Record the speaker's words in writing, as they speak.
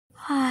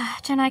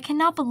Jenna, I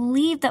cannot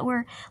believe that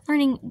we're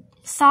learning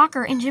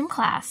soccer in gym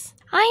class.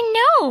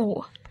 I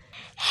know.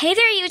 Hey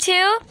there, you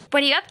two.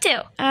 What are you up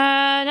to?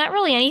 Not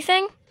really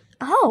anything.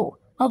 Oh,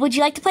 well, would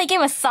you like to play a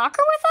game of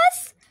soccer with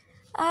us?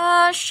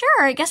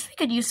 Sure. I guess we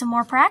could use some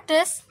more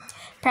practice.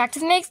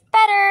 Practice makes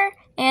better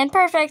and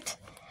perfect.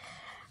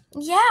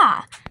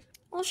 Yeah.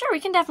 Well, sure, we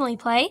can definitely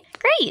play.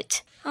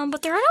 Great.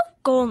 But there are no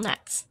goal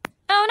nets.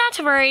 Oh, not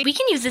to worry. We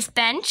can use this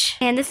bench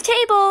and this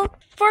table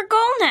for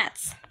goal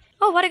nets.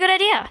 Oh, what a good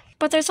idea.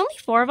 But there's only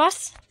 4 of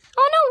us.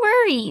 Oh, no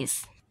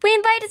worries. We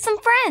invited some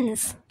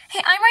friends.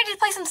 Hey, I'm ready to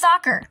play some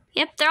soccer.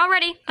 Yep, they're all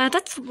ready.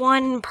 That's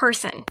 1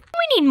 person.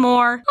 We need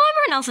more. Oh,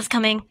 everyone else is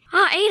coming.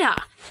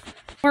 Ada.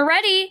 We're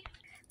ready.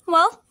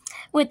 Well,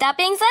 with that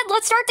being said,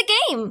 let's start the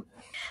game.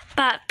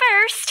 But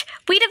first,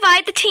 we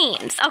divide the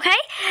teams, okay?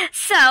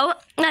 So,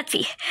 let's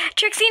see.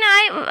 Trixie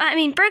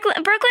and Brooklyn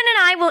and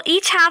I will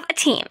each have a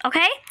team,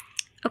 okay?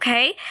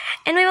 Okay?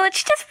 And we will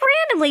just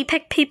randomly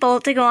pick people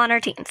to go on our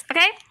teams,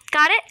 okay?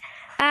 Got it?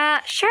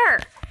 Sure.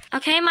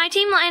 Okay, my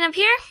team line up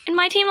here, and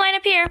my team line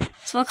up here.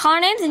 So we'll call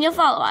our names and you'll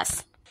follow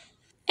us.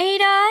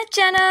 Ada,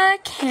 Jenna,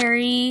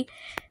 Carrie,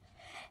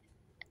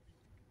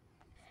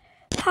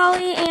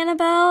 Polly,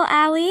 Annabelle,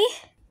 Allie.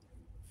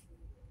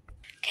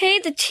 Okay,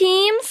 the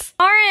teams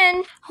are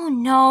in. Oh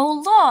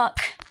no, look.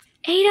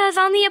 Ada's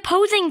on the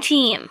opposing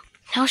team.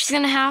 Now she's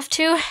gonna have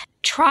to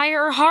try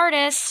her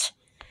hardest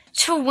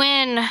to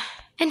win.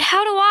 And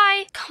how do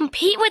I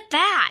compete with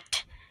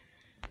that?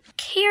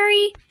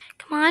 Carrie,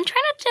 come on,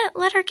 try not to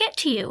let her get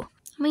to you.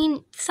 I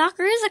mean,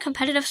 soccer is a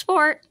competitive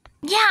sport.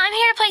 Yeah, I'm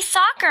here to play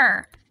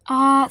soccer.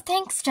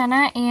 Thanks,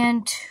 Jenna,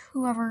 and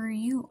whoever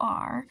you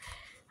are.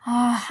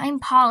 I'm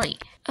Polly.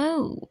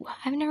 Oh,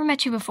 I've never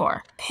met you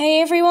before.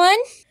 Hey, everyone.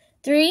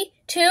 3,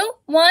 2,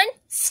 1,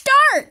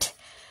 start!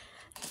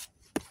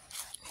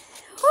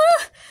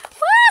 Woohoo!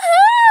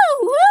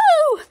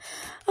 Woo!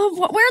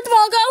 Where'd the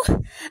ball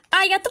go?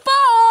 I got the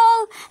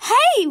ball!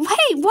 Hey,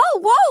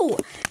 whoa!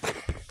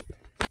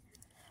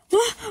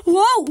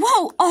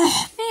 Whoa!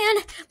 Oh,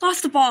 man,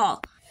 lost the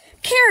ball.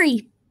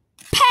 Carrie,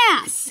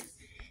 pass!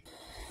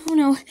 Oh,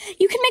 no,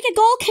 you can make a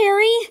goal,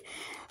 Carrie.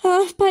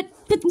 But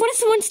what if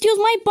someone steals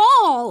my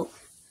ball?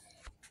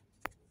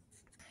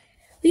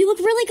 You look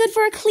really good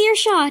for a clear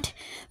shot.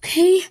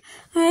 Okay,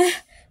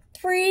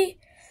 3,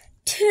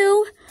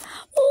 2,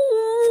 1.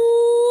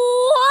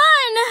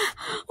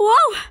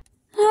 Whoa.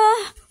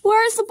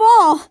 Where's the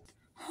ball?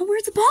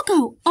 Where'd the ball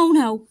go? Oh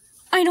no,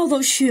 I know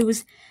those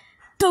shoes.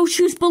 Those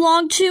shoes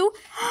belong to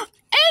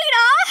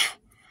Ada!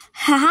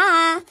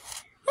 Haha!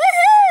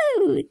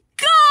 Woohoo!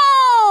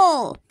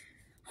 Goal!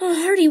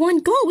 31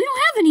 goal. We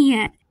don't have any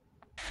yet.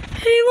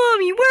 Hey,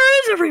 Llammy, where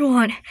is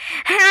everyone?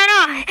 I don't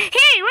know.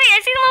 Hey, wait, I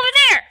see them over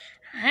there.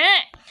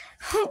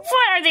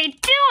 What are they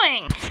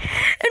doing?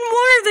 And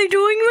what are they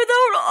doing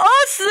without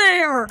us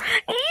there?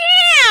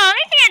 Yeah,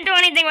 they can't do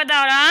anything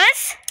without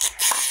us.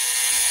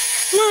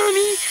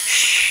 Llammy,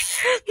 shh.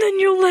 Then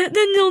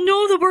they'll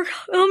know that we're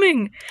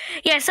coming.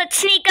 Yes, let's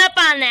sneak up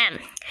on them.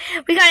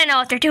 We gotta know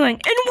what they're doing.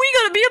 And we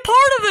gotta be a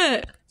part of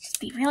it. Just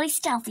be really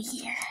stealthy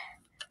here.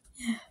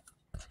 Hey,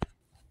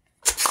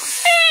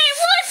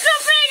 what's the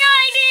big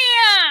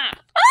idea?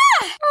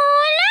 Oh,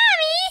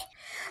 Llammy!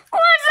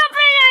 What's the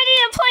big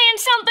idea of playing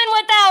something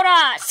without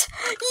us?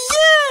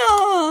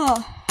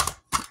 Yeah!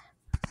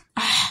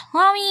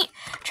 Llammy,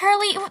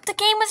 Charlie, the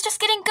game was just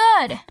getting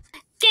good.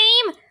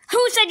 Game? Who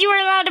said you were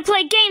allowed to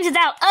play games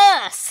without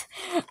us?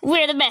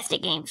 We're the best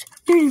at games.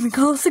 You didn't even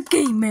call us the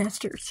Game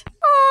Masters.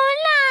 Oh,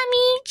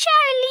 Llammy,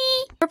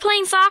 Charlie. We're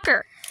playing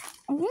soccer.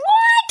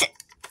 What?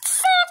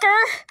 Soccer?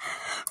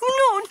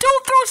 No,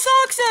 don't throw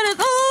socks at it.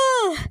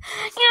 Ugh.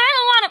 Yeah, I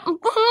don't want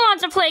to. Who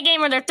wants to play a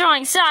game where they're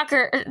throwing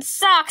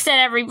socks at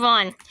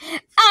everyone?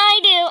 I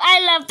do.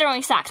 I love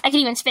throwing socks. I can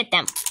even spit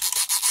them.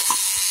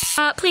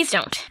 Please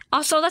don't.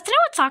 Also, let's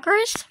know what soccer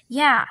is.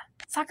 Yeah,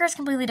 soccer is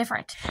completely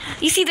different.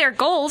 You see, there are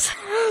goals.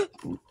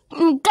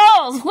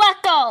 Goals?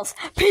 What goals?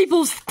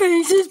 People's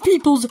faces,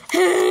 people's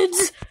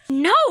heads.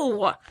 No.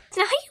 It's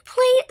not how you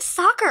play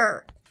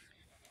soccer.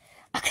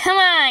 Oh, come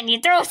on, you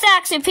throw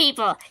socks at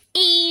people.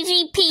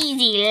 Easy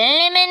peasy,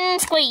 lemon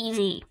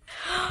squeezy.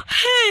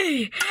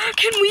 Hey,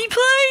 can we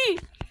play?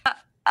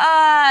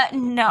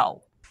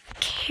 No.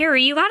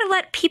 Carrie, you gotta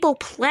let people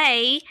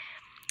play.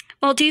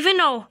 Well, do you even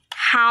know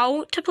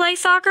how to play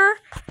soccer?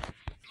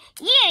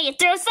 Yeah, you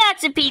throw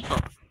socks at people.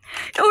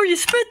 Or you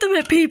spit them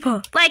at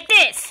people. Like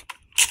this.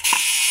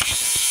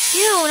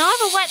 Ew, now I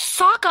have a wet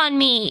sock on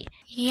me.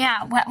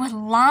 Yeah, wet with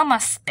llama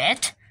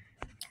spit.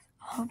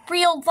 A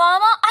real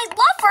llama? I'd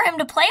love for him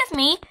to play with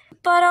me.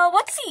 But,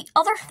 what's the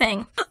other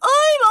thing?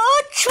 I'm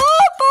a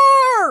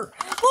chopper!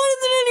 Why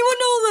doesn't anyone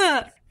know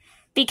that?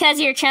 Because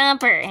you're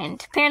Chomper,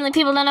 and apparently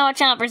people don't know what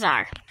chompers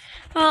are.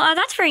 Well,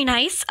 that's very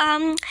nice.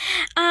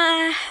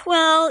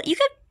 Well, you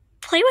could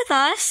play with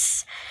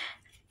us.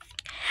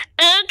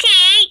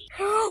 Okay.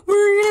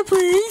 We're gonna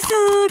play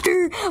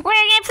soccer. We're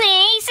gonna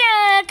play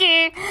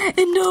soccer.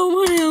 And no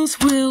one else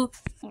will.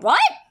 What?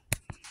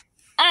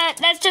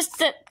 That's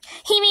just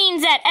he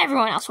means that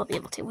everyone else will be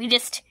able to. We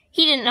just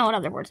He didn't know what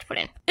other words to put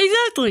in.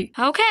 Exactly.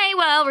 Okay,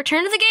 well,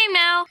 return to the game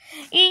now.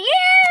 Yeah!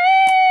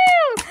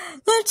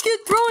 Let's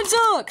get throwing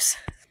socks.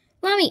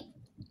 Llammy.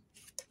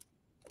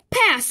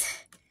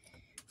 Pass.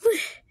 What am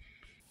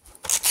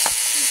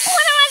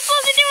I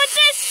supposed to do with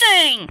this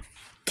thing?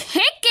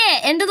 Kick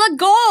it into the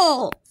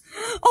goal.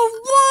 Oh,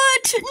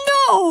 what?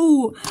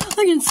 No!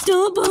 I can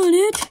stomp on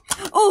it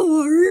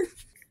or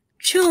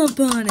chomp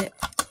on it.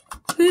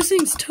 This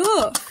thing's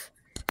tough.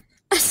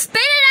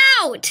 Spit it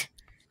out.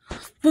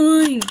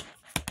 Fine.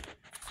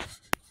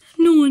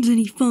 No one's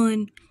any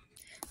fun.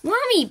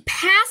 Llammy,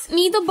 pass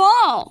me the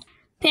ball.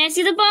 Pass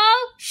you the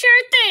ball?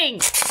 Sure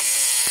thing.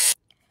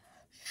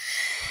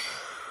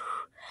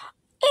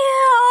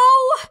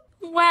 Ew.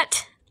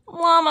 Wet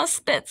llama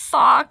spit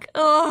sock.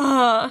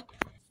 Ugh.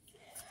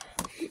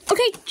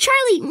 Okay,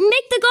 Charlie,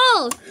 make the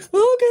goal.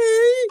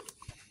 Okay.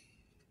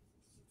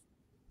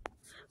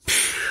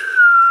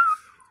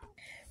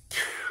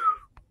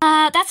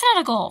 That's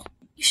not a goal.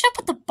 You should have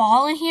put the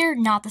ball in here,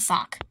 not the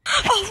sock.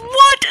 Oh,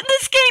 what?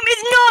 This game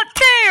is not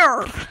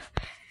fair.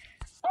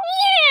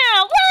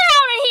 Yeah, we're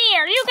out of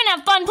here. You can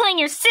have fun playing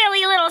your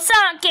silly little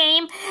sock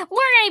game. We're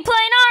gonna be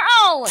playing our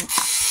own.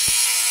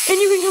 And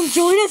you can come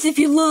join us if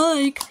you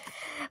like.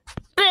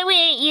 But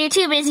wait, you're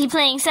too busy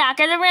playing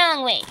soccer the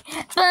wrong way.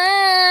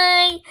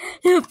 Bye.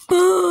 Yeah,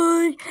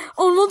 bye.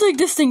 Oh, and we'll take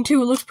this thing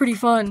too. It looks pretty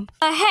fun.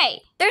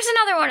 Hey, there's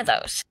another one of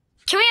those.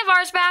 Can we have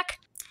ours back?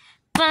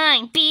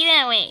 Fine, be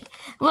that way.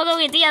 We'll go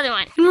get the other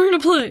one. And we're gonna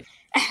play.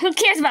 Who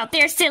cares about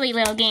their silly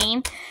little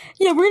game?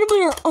 Yeah, we're gonna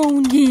play our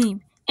own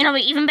game. It'll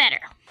be even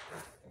better.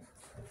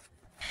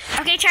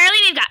 Okay,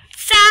 Charlie, we've got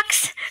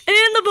socks.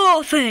 And the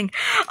ball thing.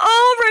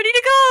 All ready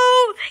to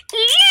go.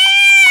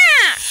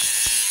 Yeah!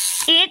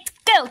 It's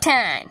go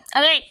time.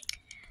 Okay,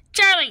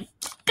 Charlie,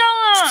 go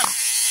on.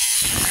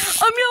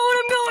 I'm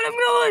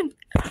going.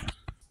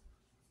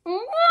 Wow,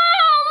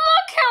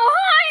 look how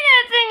high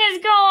that thing is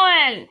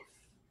going.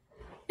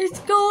 It's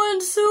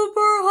going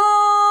super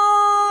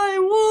high.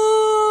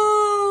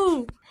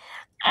 Whoa.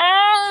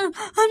 I'm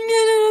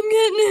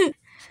getting it.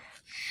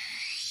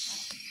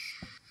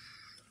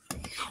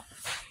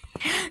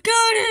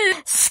 Got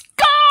it.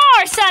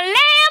 Score! Slam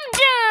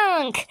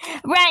dunk!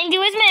 Right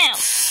into his mouth.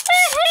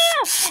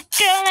 Woohoo!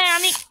 Go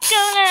Llammy, go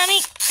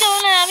Llammy, go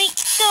Llammy,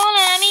 go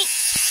Llammy.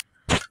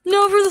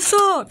 Now for the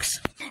socks.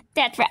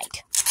 That's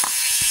right.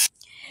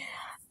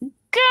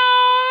 Go!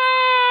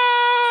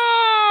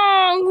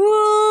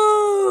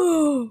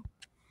 Whoa.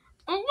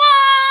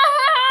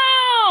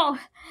 Whoa!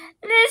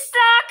 This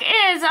sock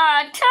is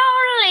a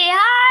totally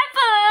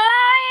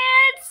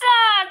high-flying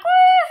sock.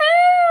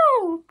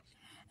 Woohoo!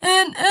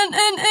 And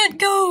it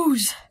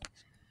goes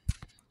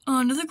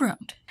onto the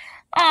ground.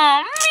 Oh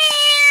man!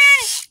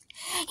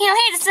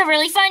 Hey, this is a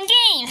really fun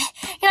game.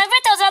 I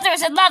bet those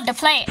others would love to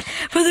play it.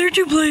 But they're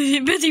too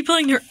busy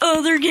playing their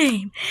other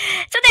game.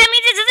 So that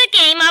means this is a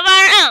game of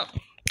our own.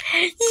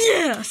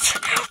 Yes,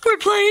 we're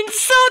playing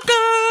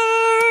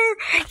soccer.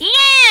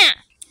 Yeah!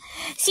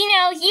 So,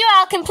 you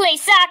all can play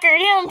soccer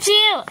at home,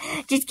 too.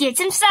 Just get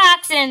some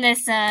socks and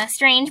this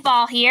strange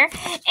ball here,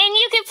 and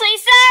you can play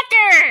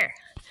soccer!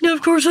 Now,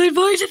 of course, I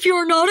advise if you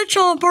are not a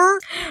chomper,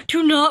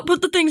 to not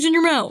put the things in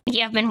your mouth.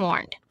 You have been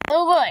warned.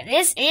 Oh, boy,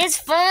 this is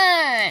fun.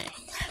 I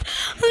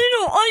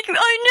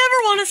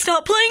never want to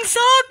stop playing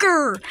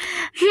soccer.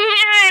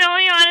 I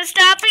don't want to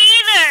stop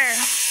either.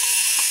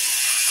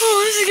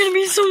 Oh, this is going to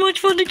be so much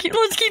fun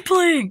let's keep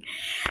playing.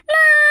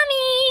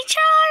 Llammy,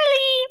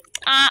 Charlie.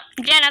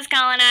 Jenna's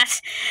calling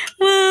us.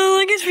 Well,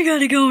 I guess we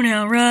gotta go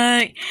now,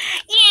 right?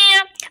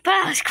 Yeah, but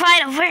it was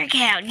quite a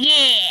workout.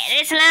 Yeah,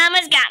 this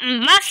llama's got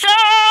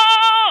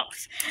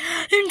muscles.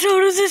 And so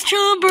does this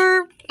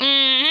chomper.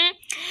 Mm-hmm.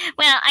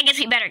 Well, I guess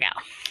we better go.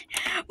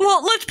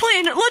 Well, let's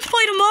play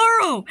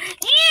tomorrow.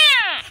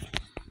 Yeah!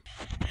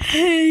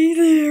 Hey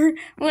there.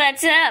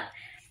 What's up?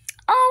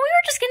 Oh, we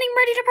were just getting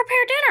ready to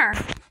prepare dinner.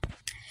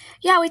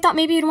 Yeah, we thought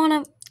maybe you'd want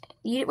to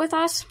eat it with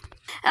us.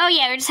 Oh,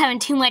 yeah, we're just having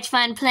too much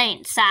fun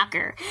playing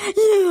soccer. Yeah.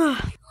 Well,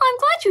 I'm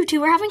glad you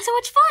two were having so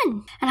much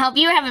fun. And I hope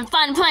you were having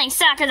fun playing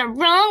soccer the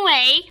wrong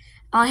way.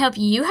 I hope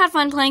you had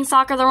fun playing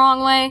soccer the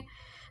wrong way,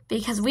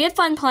 because we had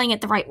fun playing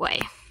it the right way.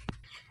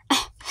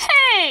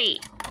 Hey!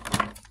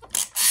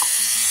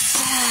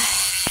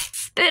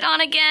 Spit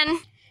on again. Ring,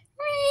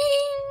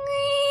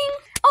 ring.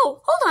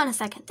 Oh, hold on a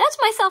second. That's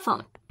my cell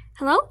phone.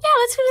 Hello? Yeah,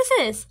 that's who this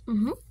is.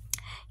 Mm-hmm.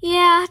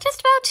 Yeah, just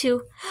about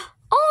to.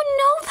 Oh,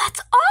 no, that's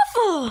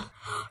awful.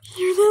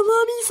 Hear that,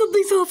 Mommy?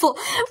 Something's awful.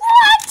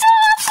 What's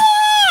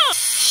awful?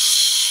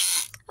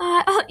 Shh.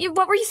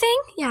 What were you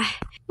saying? Yeah.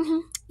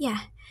 Mm-hmm. Yeah.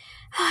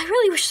 I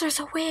really wish there was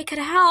a way I could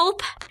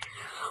help.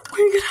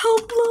 We could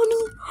help,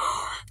 Mommy.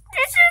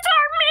 This is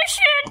our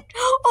mission.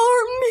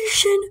 Our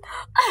mission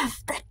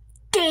Of the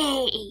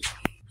day.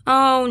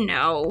 Oh,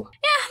 no.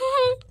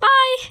 Yeah,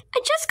 bye.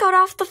 I just got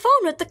off the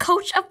phone with the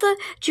coach of the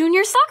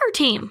junior soccer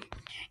team.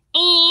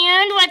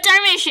 And what's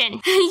our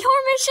mission?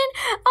 Your mission?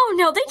 Oh,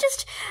 no, they're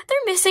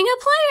missing a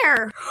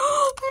player.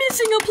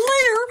 Missing a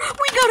player?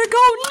 We gotta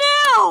go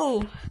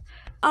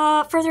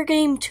now. For their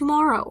game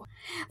tomorrow.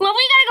 Well,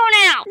 we gotta go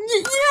now.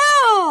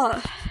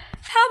 Yeah!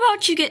 How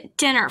about you get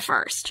dinner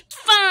first?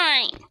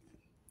 Fine.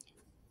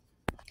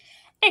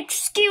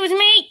 Excuse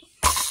me.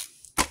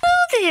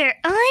 Hello there,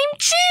 I'm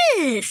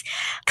Chiz,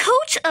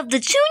 coach of the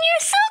junior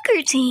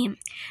soccer team.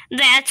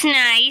 That's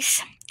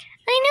nice.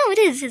 I know it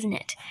is, isn't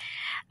it?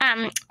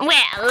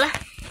 Well,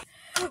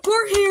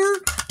 We're here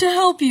to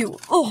help you.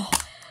 Oh,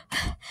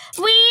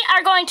 we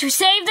are going to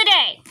save the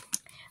day.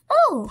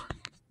 Oh,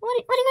 what are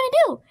you going to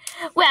do?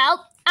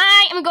 Well,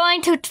 I am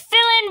going to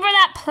fill in for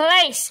that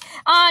place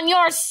on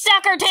your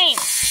soccer team.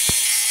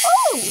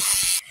 Oh,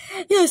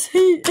 yes,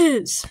 he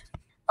is.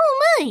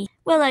 oh my.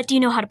 Well, do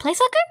you know how to play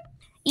soccer?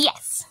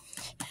 Yes.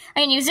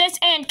 I can use this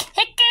and kick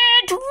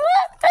it.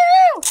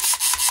 Woo-hoo!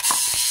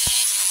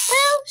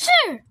 Well,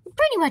 sure. I'm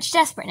pretty much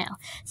desperate now.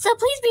 So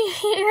please be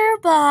here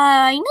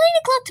by 9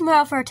 o'clock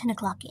tomorrow for a 10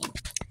 o'clock game.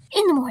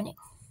 In the morning.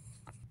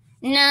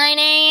 9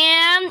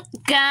 a.m.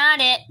 Got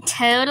it.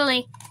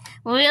 Totally.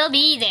 We'll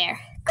be there.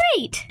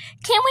 Great.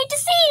 Can't wait to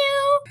see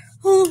you.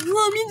 Oh,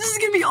 Mommy, this is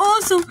gonna be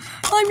awesome.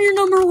 I'm your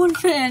 #1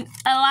 fan.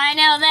 Oh, I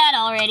know that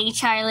already,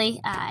 Charlie.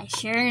 I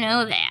sure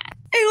know that.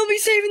 And I'll be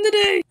saving the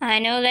day. I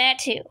know that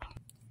too.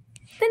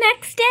 The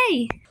next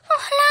day. Oh,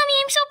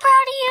 Llammy, I'm so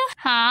proud of you.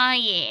 Oh,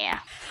 yeah.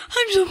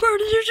 I'm so proud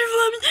of you too,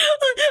 Mommy.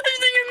 I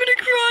think I'm gonna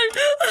cry.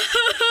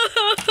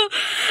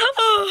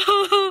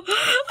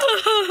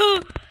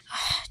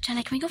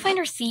 Jenna, can we go find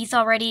our seats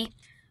already?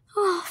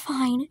 Oh,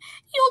 fine.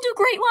 You'll do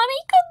great, Mommy.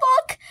 Good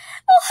luck.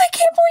 Oh, I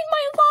can't believe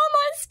my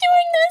llama is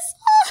doing this.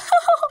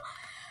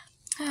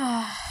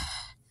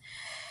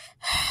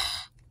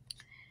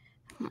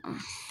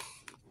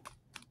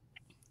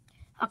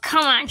 Oh,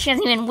 come on. She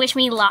doesn't even wish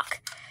me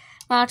luck.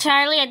 Well,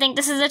 Charlie, I think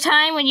this is the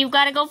time when you've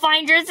got to go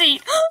find your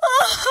seat.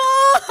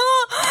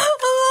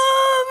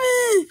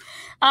 Mommy!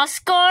 I'll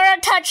score a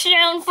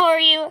touchdown for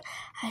you.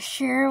 I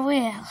sure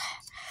will.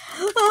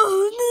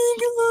 Oh,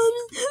 thank you,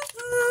 Mommy.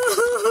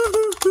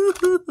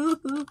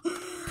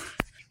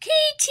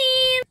 Okay,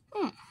 team.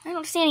 I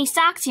don't see any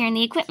socks here in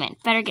the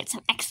equipment. Better get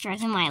some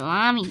extras in my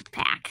Llammy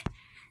pack.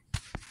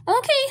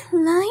 Okay,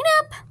 line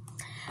up.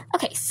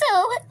 Okay, so,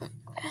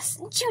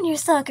 Junior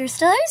Soccer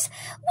Stars,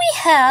 we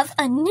have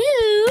a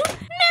new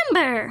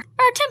member,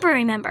 or a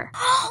temporary member.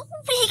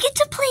 We get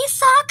to play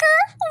soccer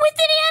with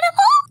an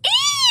animal?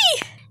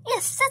 Eee!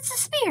 Yes, that's the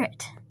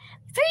spirit.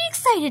 Very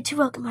excited to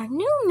welcome our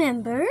new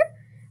member,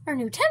 our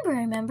new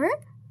temporary member,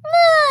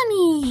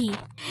 Llammy.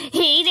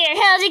 Hey there,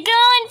 how's it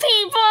going,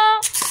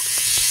 people?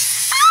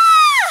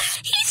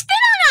 He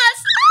spit on us!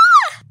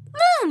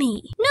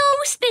 Llammy, no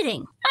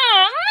spitting.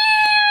 Oh,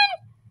 man!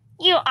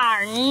 You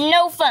are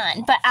no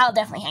fun, but I'll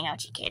definitely hang out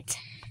with you kids.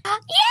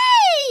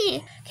 Yay!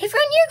 Okay,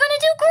 friend, you're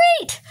gonna do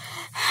great.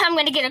 I'm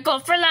gonna get a goal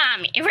for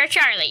Llammy, for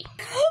Charlie.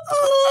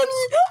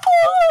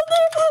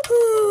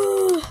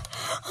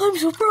 I'm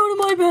so proud of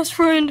my best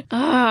friend.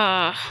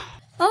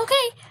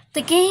 Okay,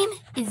 the game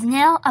is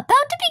now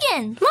about to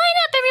begin. Line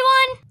up,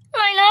 everyone!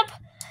 Line up.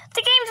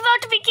 The game's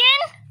about to begin.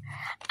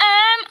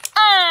 I'm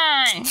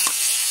on.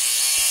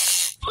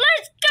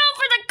 Let's go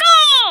for the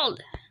gold!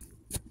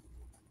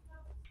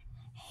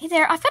 Hey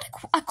there, I've got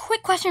a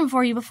quick question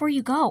for you before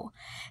you go.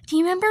 Do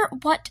you remember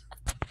what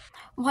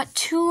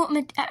two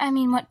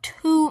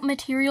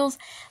materials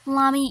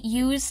Llammy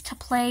used to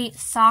play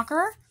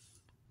soccer?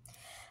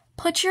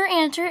 Put your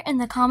answer in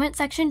the comment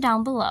section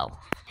down below.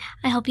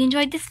 I hope you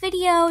enjoyed this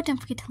video. Don't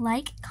forget to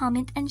like,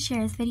 comment, and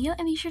share this video,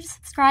 and be sure to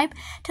subscribe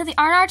to the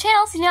R&R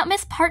channel so you don't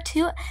miss part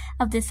 2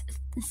 of this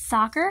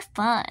soccer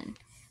fun.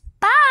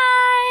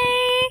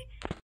 Bye!